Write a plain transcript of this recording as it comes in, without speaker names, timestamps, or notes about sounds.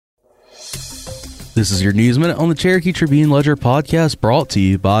This is your News Minute on the Cherokee Tribune Ledger podcast, brought to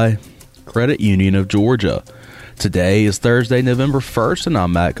you by Credit Union of Georgia. Today is Thursday, November 1st, and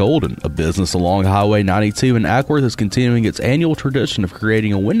I'm Matt Golden. A business along Highway 92 in Ackworth is continuing its annual tradition of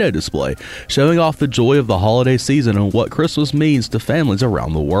creating a window display, showing off the joy of the holiday season and what Christmas means to families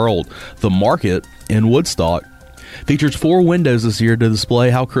around the world. The Market in Woodstock features 4 windows this year to display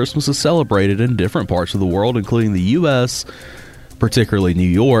how Christmas is celebrated in different parts of the world, including the U.S., particularly New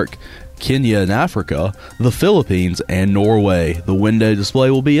York, Kenya and Africa, the Philippines, and Norway. The window display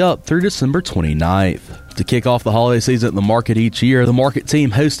will be up through December 29th. To kick off the holiday season at the Market each year, the Market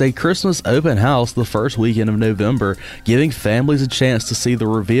team hosts a Christmas open house the first weekend of November, giving families a chance to see the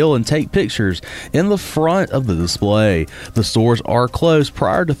reveal and take pictures in the front of the display. The stores are closed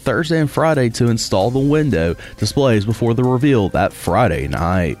prior to Thursday and Friday to install the window displays before the reveal that Friday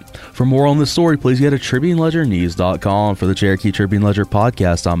night. For more on this story, please go to TribuneLedgerNews.com. For the Cherokee Tribune Ledger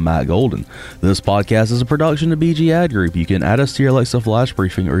podcast, I'm Matt Golden. This podcast is a production of BG Ad Group. You can add us to your Alexa Flash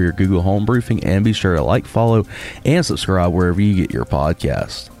Briefing or your Google Home Briefing, and be sure to like, follow, and subscribe wherever you get your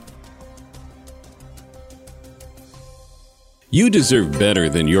podcast. You deserve better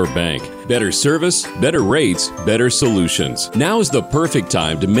than your bank. Better service, better rates, better solutions. Now is the perfect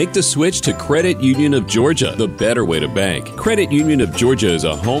time to make the switch to Credit Union of Georgia, the better way to bank. Credit Union of Georgia is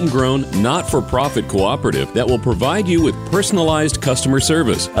a homegrown, not-for-profit cooperative that will provide you with personalized customer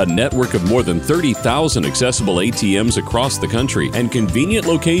service, a network of more than 30,000 accessible ATMs across the country, and convenient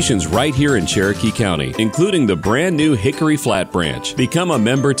locations right here in Cherokee County, including the brand new Hickory Flat branch. Become a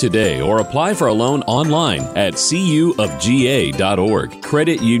member today or apply for a loan online at cuofga.org.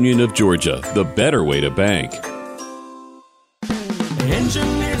 Credit Union of Georgia, the better way to bank.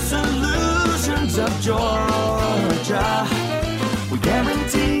 Engineered Solutions of Georgia. We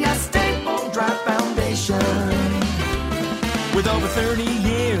guarantee a stable, dry foundation. With over 30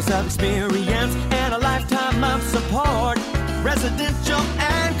 years of experience and a lifetime of support, residential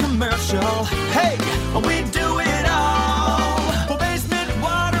and commercial. Hey, we do it